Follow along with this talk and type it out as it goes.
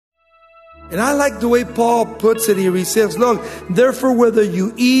And I like the way Paul puts it here. He says, look, therefore, whether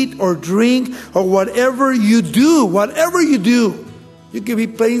you eat or drink or whatever you do, you can be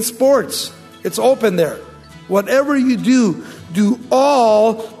playing sports. It's open there. Whatever you do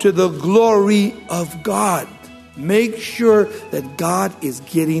all to the glory of God. Make sure that God is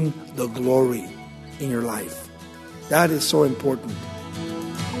getting the glory in your life. That is so important.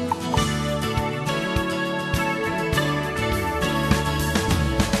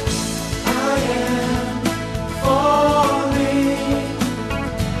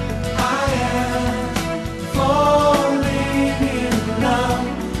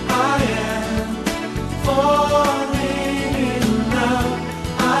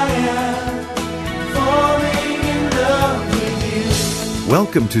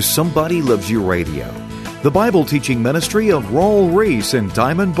 Welcome to Somebody Loves You Radio, the Bible teaching ministry of Raul Ries in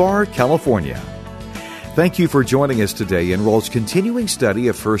Diamond Bar, California. Thank you for joining us today in Raul's continuing study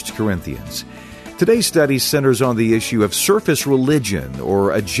of 1 Corinthians. Today's study centers on the issue of surface religion,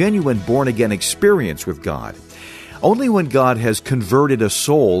 or a genuine born-again experience with God. Only when God has converted a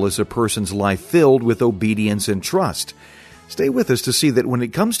soul is a person's life filled with obedience and trust. Stay with us to see that when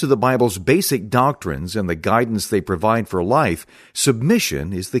it comes to the Bible's basic doctrines and the guidance they provide for life,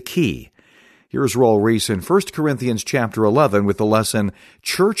 submission is the key. Here's Raul Ries in 1 Corinthians chapter 11 with the lesson,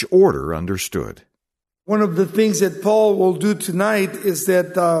 Church Order Understood. One of the things that Paul will do tonight is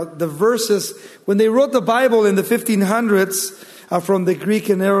that the verses, when they wrote the Bible in the 1500s, from the Greek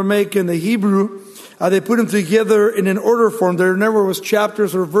and Aramaic and the Hebrew, they put them together in an order form. There never was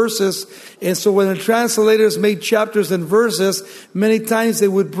chapters or verses. And so when the translators made chapters and verses, many times they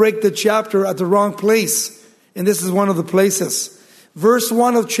would break the chapter at the wrong place. And this is one of the places. Verse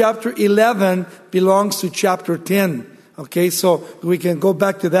 1 of chapter 11 belongs to chapter 10. Okay, so we can go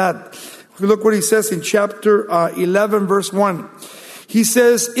back to that. Look what he says in chapter 11, verse 1. He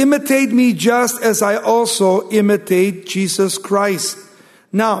says, imitate me just as I also imitate Jesus Christ.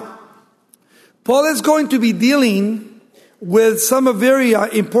 Now, Paul is going to be dealing with some very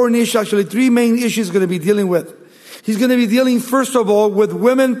important issues. Actually, three main issues he's going to be dealing with. He's going to be dealing, first of all, with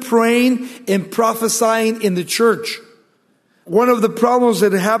women praying and prophesying in the church. One of the problems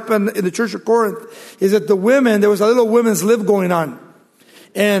that happened in the church of Corinth is that there was a little women's lib going on.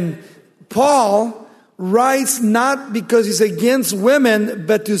 And Paul writes not because he's against women,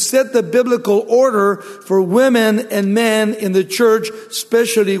 but to set the biblical order for women and men in the church,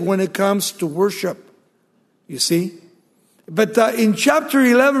 especially when it comes to worship. You see? But in chapter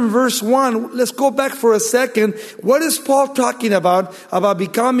 11, verse 1, let's go back for a second. What is Paul talking about? About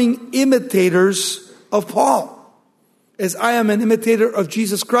becoming imitators of Paul. As I am an imitator of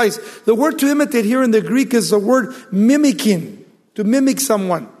Jesus Christ. The word to imitate here in the Greek is the word mimicking. To mimic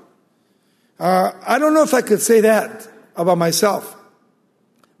someone. I don't know if I could say that about myself,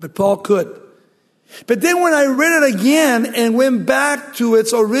 but Paul could. But then when I read it again and went back to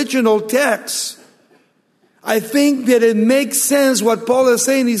its original text, I think that it makes sense what Paul is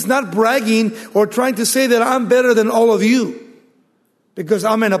saying. He's not bragging or trying to say that I'm better than all of you because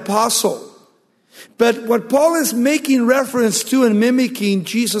I'm an apostle. But what Paul is making reference to and mimicking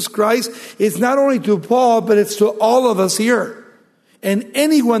Jesus Christ is not only to Paul, but it's to all of us here. And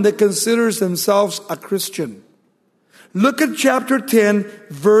anyone that considers themselves a Christian. Look at chapter 10,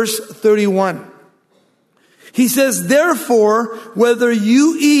 verse 31. He says, therefore, whether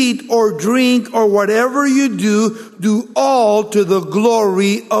you eat or drink or whatever you do all to the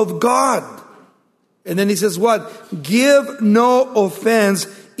glory of God. And then he says what? Give no offense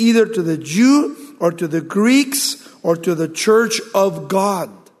either to the Jew or to the Greeks or to the church of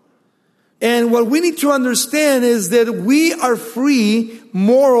God. And what we need to understand is that we are free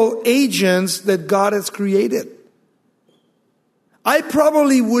moral agents that God has created. I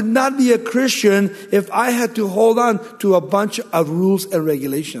probably would not be a Christian if I had to hold on to a bunch of rules and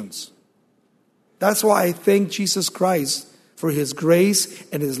regulations. That's why I thank Jesus Christ for His grace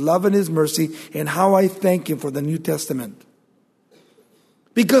and His love and His mercy, and how I thank Him for the New Testament.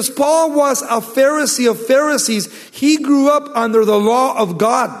 Because Paul was a Pharisee of Pharisees. He grew up under the law of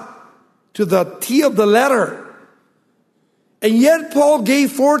God. To the T of the letter. And yet Paul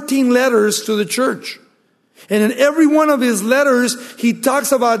gave 14 letters to the church. And in every one of his letters, he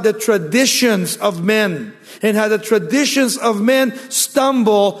talks about the traditions of men. And how the traditions of men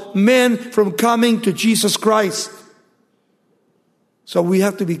stumble men from coming to Jesus Christ. So we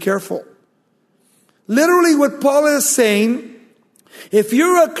have to be careful. Literally what Paul is saying, if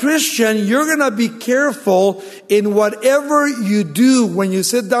you're a Christian, you're going to be careful in whatever you do when you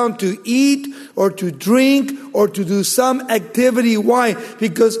sit down to eat or to drink or to do some activity. Why?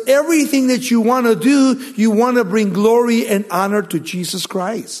 Because everything that you want to do, you want to bring glory and honor to Jesus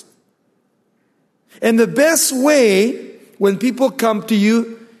Christ. And the best way, when people come to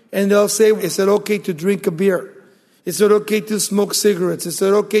you and they'll say, is it okay to drink a beer? Is it okay to smoke cigarettes? Is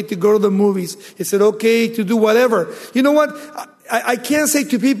it okay to go to the movies? Is it okay to do whatever? You know what? I can't say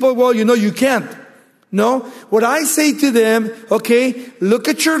to people, well, you can't. No. What I say to them, okay, look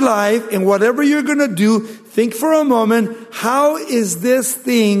at your life and whatever you're going to do, think for a moment, how is this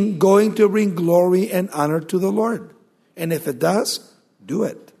thing going to bring glory and honor to the Lord? And if it does, do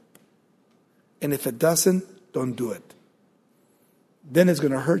it. And if it doesn't, don't do it. Then it's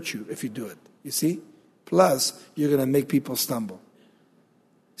going to hurt you if you do it. You see? Plus, you're going to make people stumble.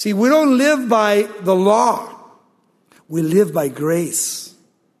 See, we don't live by the law. We live by grace.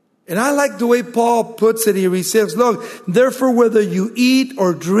 And I like the way Paul puts it here. He says, look, therefore, whether you eat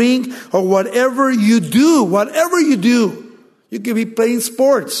or drink or whatever you do, you can be playing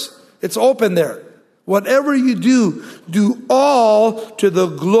sports. It's open there. Whatever you do all to the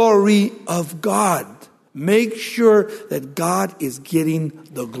glory of God. Make sure that God is getting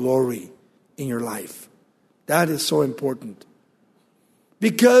the glory in your life. That is so important.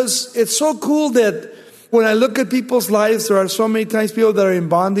 Because it's so cool that when I look at people's lives, there are so many times people that are in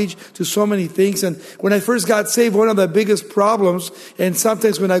bondage to so many things. And when I first got saved, one of the biggest problems, and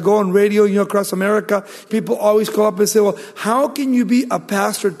sometimes when I go on radio, across America, people always call up and say, well, how can you be a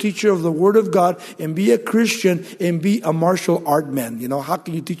pastor, teacher of the Word of God, and be a Christian, and be a martial art man? How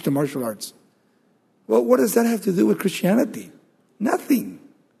can you teach the martial arts? Well, what does that have to do with Christianity? Nothing.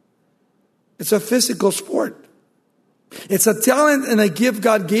 It's a physical sport. It's a talent and a gift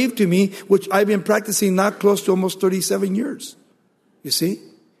God gave to me, which I've been practicing not close to almost 37 years. You see?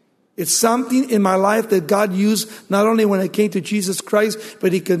 It's something in my life that God used not only when I came to Jesus Christ,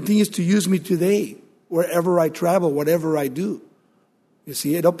 but He continues to use me today, wherever I travel, whatever I do. You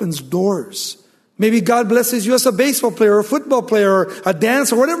see, it opens doors. Maybe God blesses you as a baseball player, or a football player, or a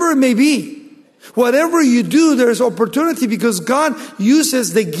dancer, whatever it may be. Whatever you do, there's opportunity because God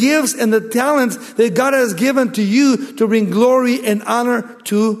uses the gifts and the talents that God has given to you to bring glory and honor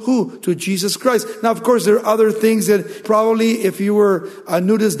to who? To Jesus Christ. Now, of course, there are other things that probably if you were a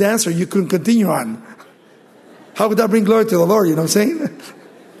nudist dancer, you couldn't continue on. How would that bring glory to the Lord? You know what I'm saying?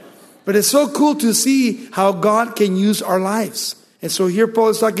 But it's so cool to see how God can use our lives. And so here Paul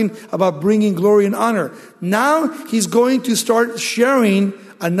is talking about bringing glory and honor. Now he's going to start sharing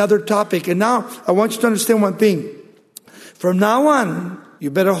another topic. And now I want you to understand one thing. From now on, you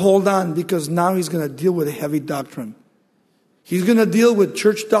better hold on because now he's going to deal with heavy doctrine. He's going to deal with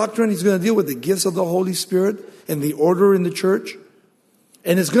church doctrine. He's going to deal with the gifts of the Holy Spirit and the order in the church.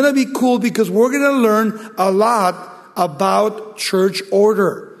 And it's going to be cool because we're going to learn a lot about church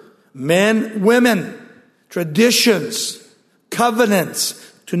order. Men, women, traditions,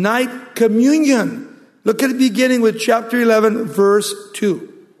 covenants. Tonight, communion. Look at the beginning with chapter 11, verse 2.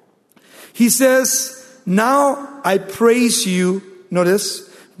 He says, now I praise you,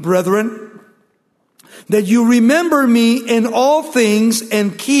 notice, brethren, that you remember me in all things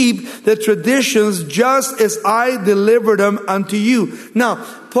and keep the traditions just as I delivered them unto you. Now,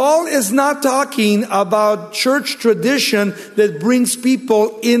 Paul is not talking about church tradition that brings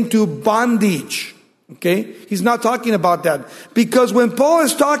people into bondage. Okay? He's not talking about that. Because when Paul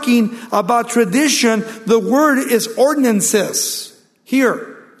is talking about tradition, the word is ordinances here.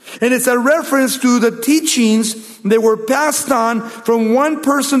 And it's a reference to the teachings that were passed on from one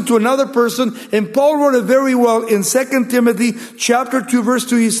person to another person. And Paul wrote it very well in 2 Timothy chapter 2 verse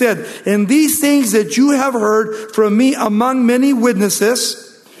 2. He said, and these things that you have heard from me among many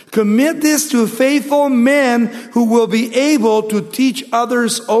witnesses, commit this to faithful men who will be able to teach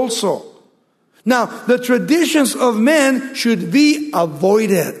others also. Now, the traditions of men should be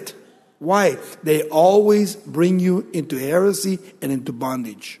avoided. Why? They always bring you into heresy and into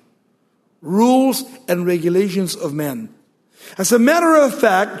bondage. Rules and regulations of men. As a matter of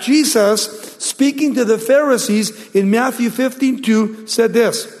fact, Jesus, speaking to the Pharisees in Matthew 15:2, said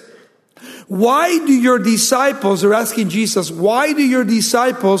this. Why do your disciples, they're asking Jesus, why do your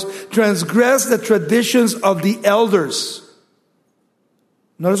disciples transgress the traditions of the elders?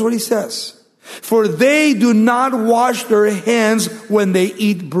 Notice what he says. For they do not wash their hands when they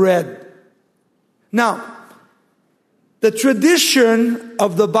eat bread. Now, the tradition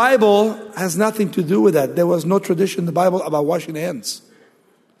of the Bible has nothing to do with that. There was no tradition in the Bible about washing hands.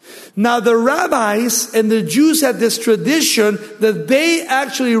 Now, the rabbis and the Jews had this tradition that they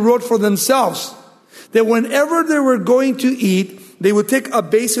actually wrote for themselves. That whenever they were going to eat, they would take a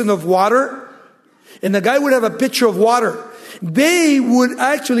basin of water, and the guy would have a pitcher of water. They would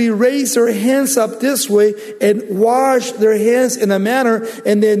actually raise their hands up this way and wash their hands in a manner,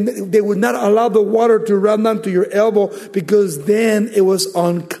 and then they would not allow the water to run down to your elbow because then it was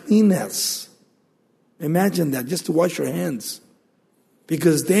uncleanness. Imagine that, just to wash your hands.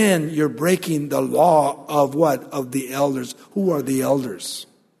 Because then you're breaking the law of what? Of the elders. Who are the elders?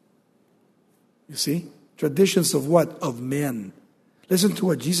 You see? Traditions of what? Of men. Listen to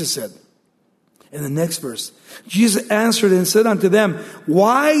what Jesus said in the next verse. Jesus answered and said unto them,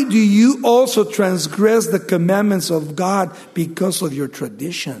 why do you also transgress the commandments of God because of your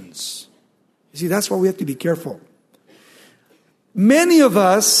traditions? You see, that's why we have to be careful. Many of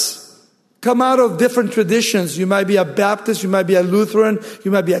us come out of different traditions. You might be a Baptist, you might be a Lutheran,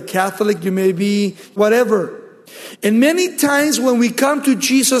 you might be a Catholic, you may be whatever. And many times when we come to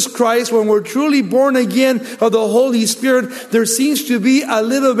Jesus Christ, when we're truly born again of the Holy Spirit, there seems to be a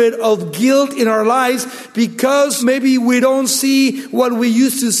little bit of guilt in our lives because maybe we don't see what we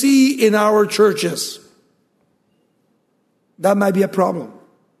used to see in our churches. That might be a problem.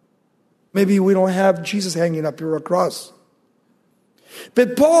 Maybe we don't have Jesus hanging up here across.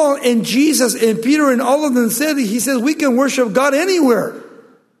 But Paul and Jesus and Peter and all of them said, he says, we can worship God anywhere.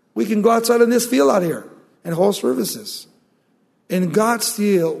 We can go outside in this field out here and hold services. And God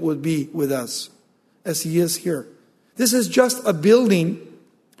still would be with us as He is here. This is just a building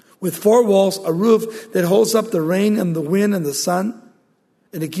with 4 walls, a roof that holds up the rain and the wind and the sun.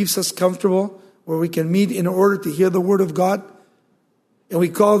 And it keeps us comfortable where we can meet in order to hear the Word of God. And we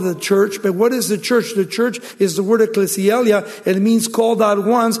call it the church. But what is the church? The church is the word ecclesialia, and it means called out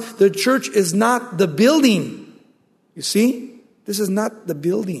ones. The church is not the building. You see? This is not the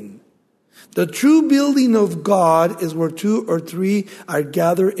building. The true building of God is where 2 or 3 are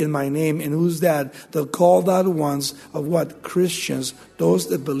gathered in my name. And who's that? The called out ones of what? Christians, those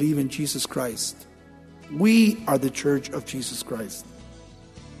that believe in Jesus Christ. We are the church of Jesus Christ.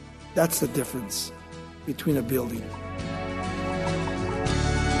 That's the difference between a building.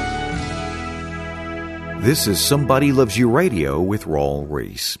 This is Somebody Loves You Radio with Raul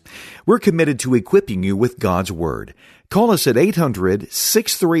Ries. We're committed to equipping you with God's Word. Call us at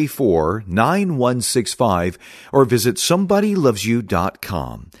 800-634-9165 or visit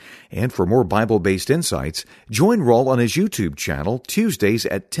somebodylovesyou.com. And for more Bible-based insights, join Raul on his YouTube channel Tuesdays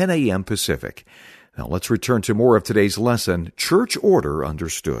at 10 a.m. Pacific. Now let's return to more of today's lesson, Church Order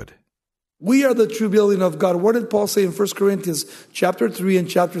Understood. We are the true building of God. What did Paul say in 1 Corinthians chapter 3 and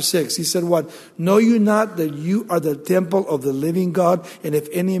chapter 6? He said what? Know you not that you are the temple of the living God? And if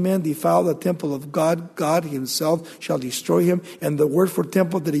any man defile the temple of God, God himself shall destroy him. And the word for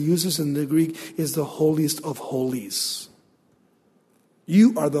temple that he uses in the Greek is the holiest of holies.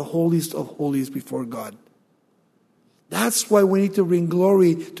 You are the holiest of holies before God. That's why we need to bring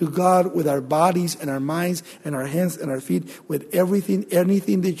glory to God with our bodies and our minds and our hands and our feet, with everything,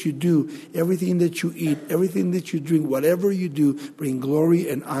 anything that you do, everything that you eat, everything that you drink, whatever you do, bring glory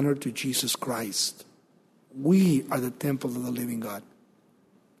and honor to Jesus Christ. We are the temple of the living God.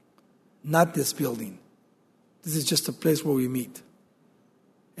 Not this building. This is just a place where we meet.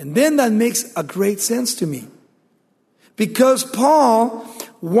 And then that makes a great sense to me. Because Paul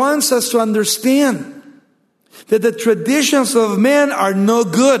wants us to understand that the traditions of men are no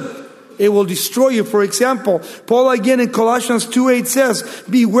good. It will destroy you. For example, Paul again in Colossians 2:8 says,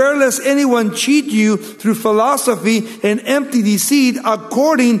 beware lest anyone cheat you through philosophy and empty deceit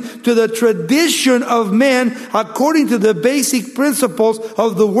according to the tradition of men, according to the basic principles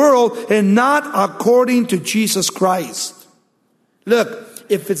of the world, and not according to Jesus Christ. Look,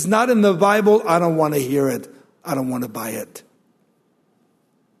 if it's not in the Bible, I don't want to hear it. I don't want to buy it.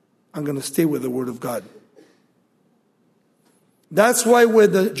 I'm going to stay with the Word of God. That's why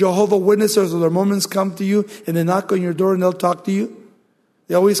when the Jehovah's Witnesses or the Mormons come to you and they knock on your door and they'll talk to you,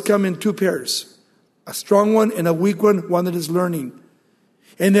 they always come in 2 pairs. A strong one and a weak one that is learning.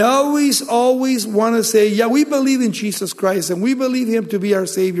 And they always want to say, yeah, we believe in Jesus Christ and we believe Him to be our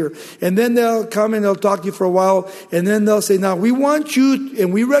Savior. And then they'll come and they'll talk to you for a while. And then they'll say, now we want you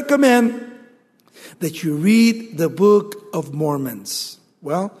and we recommend that you read the Book of Mormons.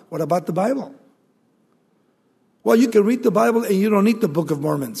 Well, what about the Bible? Well, you can read the Bible and you don't need the Book of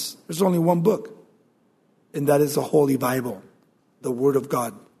Mormons. There's only one book. And that is the Holy Bible, the Word of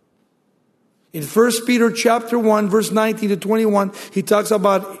God. In 1 Peter chapter 1, verse 19 to 21, he talks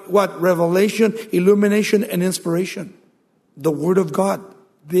about what? Revelation, illumination, and inspiration. The Word of God.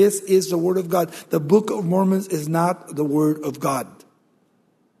 This is the Word of God. The Book of Mormons is not the Word of God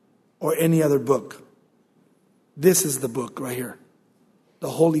or any other book. This is the book right here.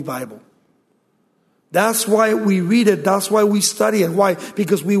 The Holy Bible. That's why we read it. That's why we study it. Why?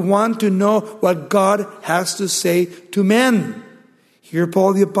 Because we want to know what God has to say to men. Here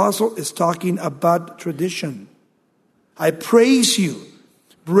Paul the Apostle is talking about tradition. I praise you,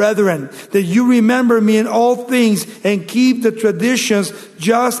 brethren, that you remember me in all things and keep the traditions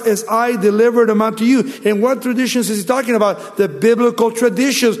just as I delivered them unto you. And what traditions is he talking about? The biblical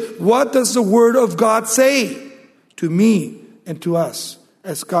traditions. What does the Word of God say to me and to us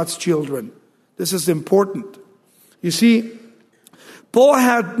as God's children? This is important. You see, Paul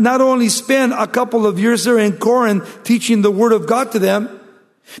had not only spent a couple of years there in Corinth teaching the Word of God to them,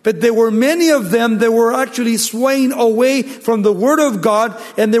 but there were many of them that were actually swaying away from the Word of God,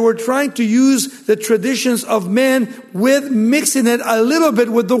 and they were trying to use the traditions of men with mixing it a little bit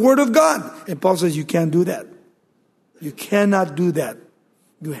with the Word of God. And Paul says, you can't do that. You cannot do that.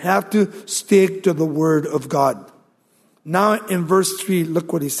 You have to stick to the Word of God. Now in verse 3,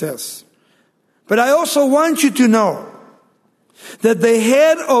 look what he says. But I also want you to know that the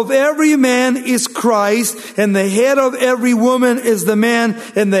head of every man is Christ, and the head of every woman is the man,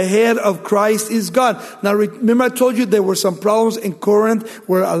 and the head of Christ is God. Now remember I told you there were some problems in Corinth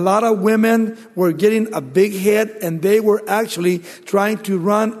where a lot of women were getting a big head, and they were actually trying to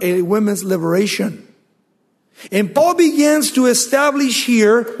run a women's liberation. And Paul begins to establish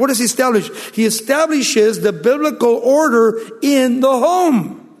here, what does he establish? He establishes the biblical order in the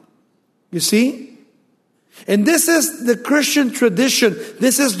home. You see? And this is the Christian tradition.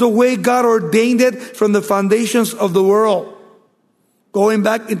 This is the way God ordained it from the foundations of the world. Going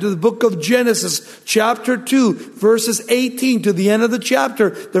back into the book of Genesis, chapter 2, verses 18 to the end of the chapter,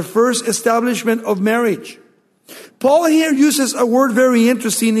 the first establishment of marriage. Paul here uses a word very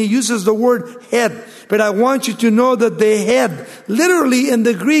interesting. He uses the word head. But I want you to know that the head, literally in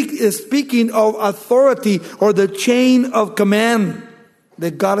the Greek, is speaking of authority or the chain of command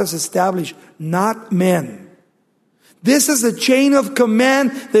that God has established, not men. This is the chain of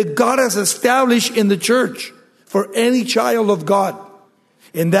command that God has established in the church for any child of God.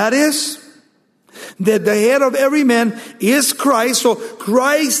 And that is that the head of every man is Christ. So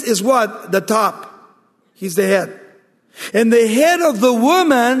Christ is what? The top. He's the head. And the head of the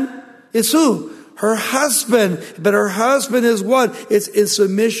woman is who? Her husband. But her husband is what? It's in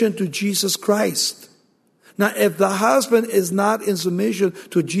submission to Jesus Christ. Now, if the husband is not in submission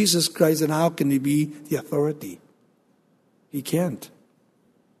to Jesus Christ, then how can he be the authority? He can't.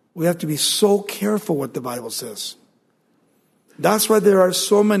 We have to be so careful what the Bible says. That's why there are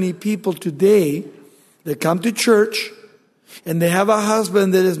so many people today that come to church and they have a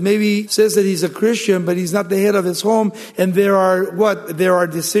husband that is maybe says that he's a Christian, but he's not the head of his home. And there are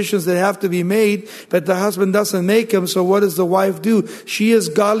decisions that have to be made, but the husband doesn't make them. So what does the wife do? She is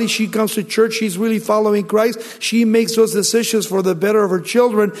godly. She comes to church. She's really following Christ. She makes those decisions for the better of her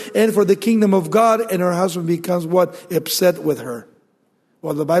children and for the kingdom of God. And her husband becomes what? Upset with her.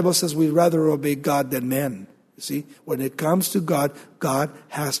 Well, the Bible says we'd rather obey God than men. You see, when it comes to God, God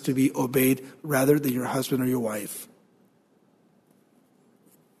has to be obeyed rather than your husband or your wife.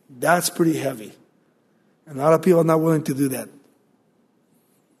 That's pretty heavy. And a lot of people are not willing to do that.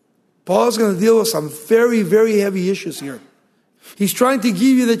 Paul's going to deal with some very, very heavy issues here. He's trying to give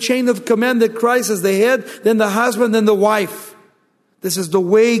you the chain of command that Christ is the head, then the husband, then the wife. This is the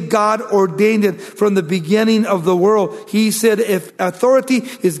way God ordained it from the beginning of the world. He said if authority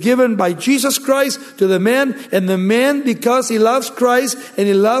is given by Jesus Christ to the man, and the man, because he loves Christ and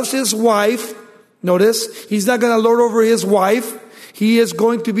he loves his wife, notice, he's not going to lord over his wife. He is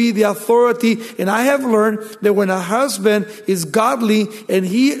going to be the authority. And I have learned that when a husband is godly and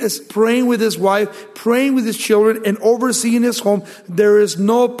he is praying with his wife, praying with his children, and overseeing his home, there is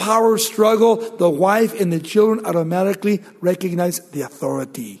no power struggle. The wife and the children automatically recognize the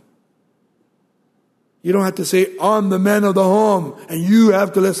authority. You don't have to say, I'm the man of the home and you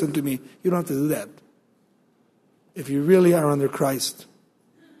have to listen to me. You don't have to do that if you really are under Christ.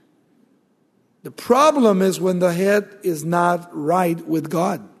 The problem is when the head is not right with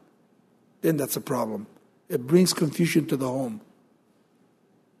God. Then that's a problem. It brings confusion to the home.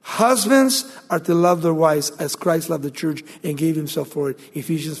 Husbands are to love their wives as Christ loved the church and gave himself for it.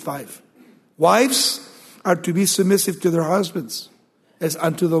 Ephesians 5. Wives are to be submissive to their husbands as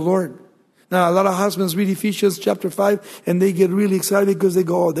unto the Lord. Now, a lot of husbands read Ephesians chapter 5 and they get really excited because they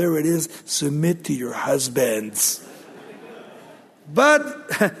go, oh, there it is. Submit to your husbands.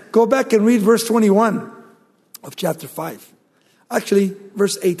 But go back and read verse 21 of chapter 5. Actually,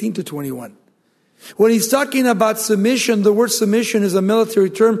 verse 18 to 21. When he's talking about submission, the word submission is a military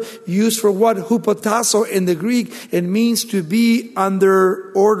term used for what? Hupotasso in the Greek. It means to be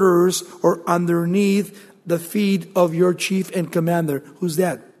under orders or underneath the feet of your chief and commander. Who's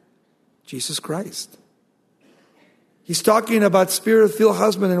that? Jesus Christ. He's talking about spirit-filled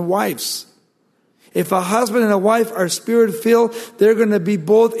husbands and wives. If a husband and a wife are Spirit-filled, they're going to be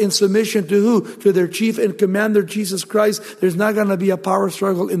both in submission to who? To their chief and commander, Jesus Christ. There's not going to be a power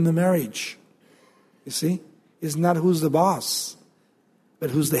struggle in the marriage. You see? It's not who's the boss,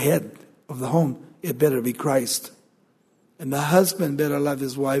 but who's the head of the home. It better be Christ. And the husband better love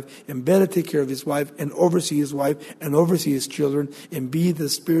his wife and better take care of his wife and oversee his wife and oversee his children and be the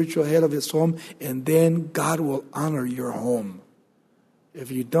spiritual head of his home. And then God will honor your home. If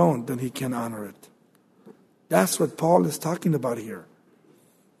you don't, then he can honor it. That's what Paul is talking about here.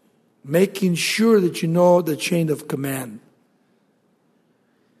 Making sure that you know the chain of command.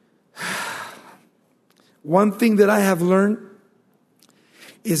 One thing that I have learned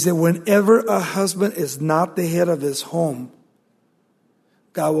is that whenever a husband is not the head of his home,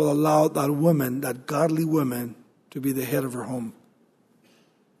 God will allow that woman, that godly woman, to be the head of her home,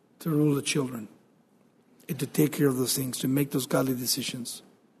 to rule the children, and to take care of those things, to make those godly decisions.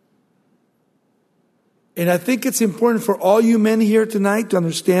 And I think it's important for all you men here tonight to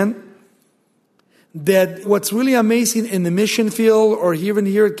understand that what's really amazing in the mission field or even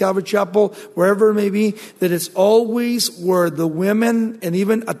here at Calvary Chapel, wherever it may be, that it's always where the women, and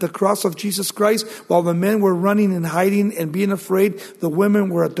even at the cross of Jesus Christ, while the men were running and hiding and being afraid, the women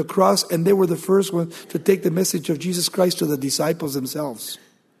were at the cross and they were the first ones to take the message of Jesus Christ to the disciples themselves.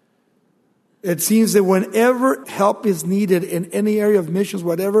 It seems that whenever help is needed in any area of missions,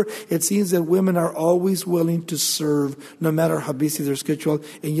 whatever, it seems that women are always willing to serve, no matter how busy their schedule,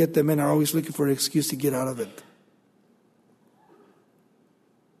 and yet the men are always looking for an excuse to get out of it.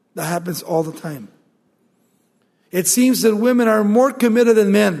 That happens all the time. It seems that women are more committed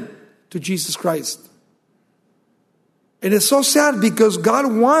than men to Jesus Christ. And it's so sad because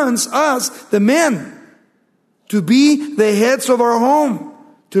God wants us, the men, to be the heads of our home.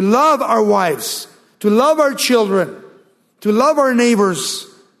 To love our wives, to love our children, to love our neighbors,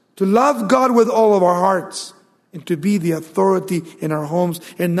 to love God with all of our hearts, and to be the authority in our homes,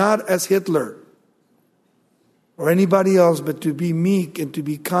 and not as Hitler or anybody else, but to be meek and to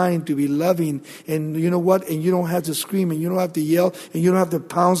be kind, to be loving. And you know what? And you don't have to scream and you don't have to yell and you don't have to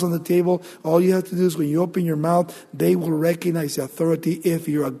pounce on the table. All you have to do is when you open your mouth, they will recognize the authority if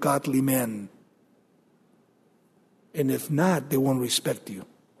you're a godly man. And if not, they won't respect you.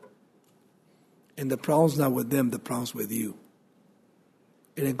 And the problem's not with them, the problem's with you.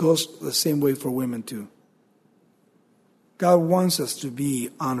 And it goes the same way for women too. God wants us to be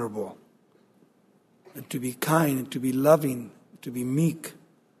honorable, and to be kind, and to be loving, to be meek,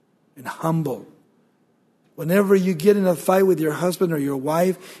 and humble. Whenever you get in a fight with your husband or your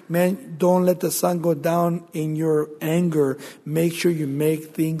wife, man, don't let the sun go down in your anger. Make sure you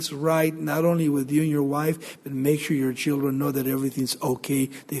make things right, not only with you and your wife, but make sure your children know that everything's okay.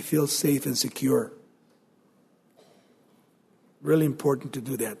 They feel safe and secure. Really important to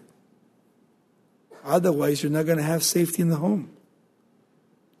do that. Otherwise, you're not going to have safety in the home.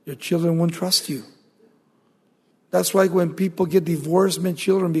 Your children won't trust you. That's why when people get divorced, men,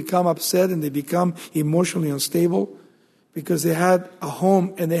 children become upset and they become emotionally unstable because they had a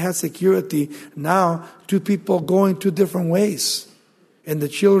home and they had security. Now, two people go in two different ways and the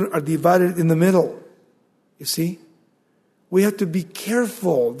children are divided in the middle. You see? We have to be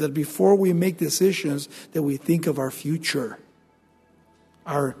careful that before we make decisions that we think of our future,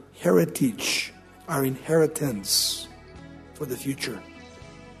 our heritage, our inheritance for the future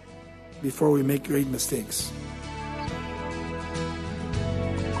before we make great mistakes.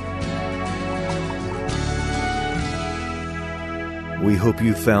 We hope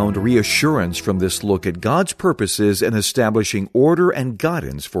you found reassurance from this look at God's purposes in establishing order and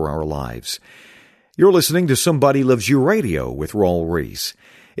guidance for our lives. You're listening to Somebody Loves You Radio with Raul Ries.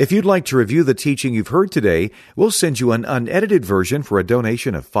 If you'd like to review the teaching you've heard today, we'll send you an unedited version for a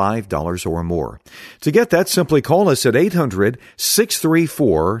donation of $5 or more. To get that, simply call us at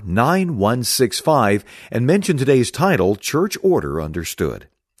 800-634-9165 and mention today's title, Church Order Understood.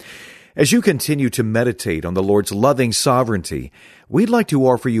 As you continue to meditate on the Lord's loving sovereignty, we'd like to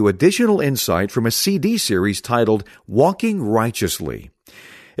offer you additional insight from a CD series titled Walking Righteously.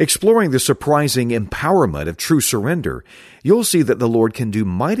 Exploring the surprising empowerment of true surrender, you'll see that the Lord can do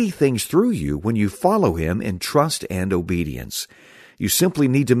mighty things through you when you follow Him in trust and obedience. You simply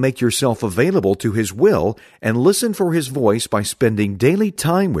need to make yourself available to His will and listen for His voice by spending daily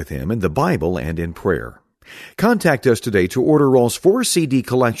time with Him in the Bible and in prayer. Contact us today to order Raul's 4-CD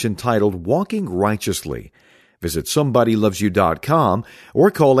collection titled Walking Righteously. Visit SomebodyLovesYou.com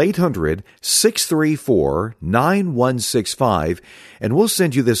or call 800-634-9165 and we'll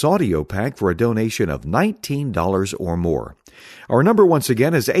send you this audio pack for a donation of $19 or more. Our number once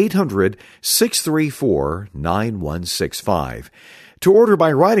again is 800-634-9165. To order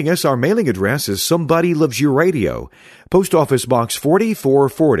by writing us, our mailing address is Somebody Loves You Radio, Post Office Box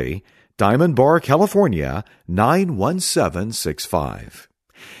 4440, Diamond Bar, California, 91765.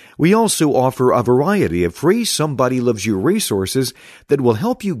 We also offer a variety of free Somebody Loves You resources that will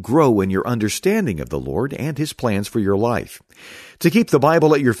help you grow in your understanding of the Lord and His plans for your life. To keep the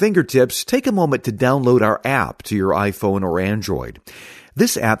Bible at your fingertips, take a moment to download our app to your iPhone or Android.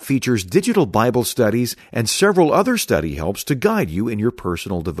 This app features digital Bible studies and several other study helps to guide you in your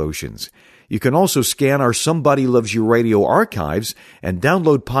personal devotions. You can also scan our Somebody Loves You Radio archives and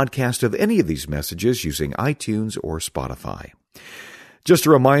download podcasts of any of these messages using iTunes or Spotify. Just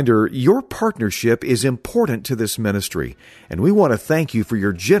a reminder, your partnership is important to this ministry, and we want to thank you for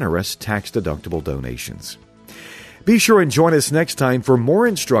your generous tax-deductible donations. Be sure and join us next time for more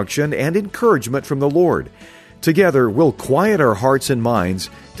instruction and encouragement from the Lord. Together, we'll quiet our hearts and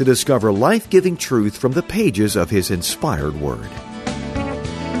minds to discover life-giving truth from the pages of His inspired Word.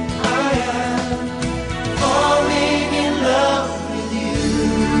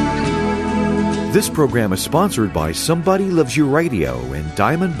 This program is sponsored by Somebody Loves You Radio in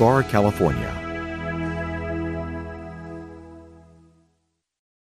Diamond Bar, California.